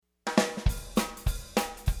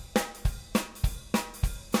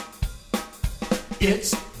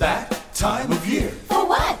It's that time of year. For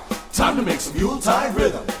what? Time to make some Yuletide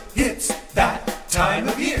rhythm. It's that time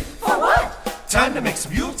of year. For what? Time to make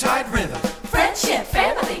some Yuletide rhythm. Friendship,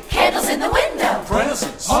 family, candles in the window.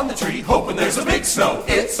 Presents on the tree, hoping there's a big snow.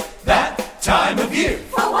 It's that time of year.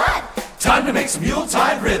 For what? Time to make some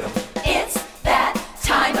Yuletide rhythm. It's that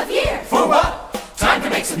time of year. For what? Time to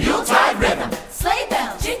make some Yuletide rhythm. Sleigh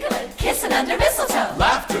bells, jingling, kissing under mistletoe.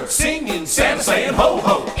 Laughter, singing, Santa saying ho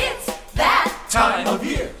ho. It's that Time of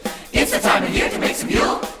year. It's the time of year to make some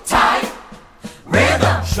Yuletide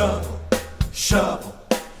rhythm. Shovel, shovel,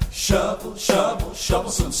 shovel, shovel,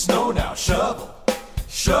 shovel some snow now. Shovel,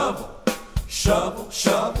 shovel, shovel,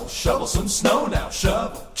 shovel, shovel some snow now.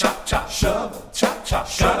 Shovel, chop, chop, shovel, chop, chop.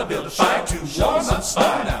 Gotta build a fire to warm up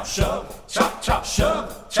snow now. Shovel, chop, chop,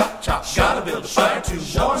 shovel, chop, chop. Gotta build a fire to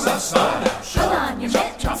warm up snow now. Put on your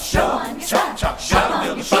mittens, throw on your socks. Gotta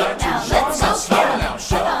build a fire to warm up snow now.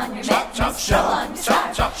 Put on your mittens, throw on your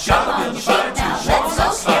socks. Gotta build a fire to warm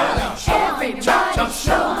up snow now. Everybody,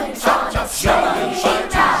 show on your socks. Show on your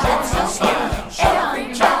socks. Let's go scout.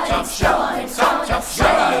 Everybody, show on your socks. Show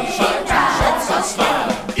on your socks. Let's go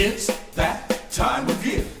scout. It's that time of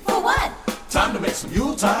year. For what? Time to make some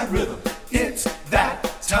Yuletide rhythm. It's that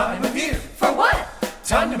time of year. For what?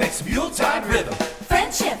 Time to make some Yuletide rhythm.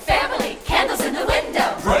 Friendship, family, candles in the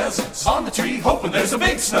window. Presents on the tree, hoping there's a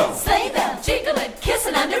big snow. Sleigh bells, jingling,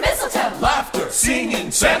 kissing under mistletoe. Laughter,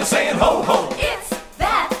 singing, Santa saying ho ho. It's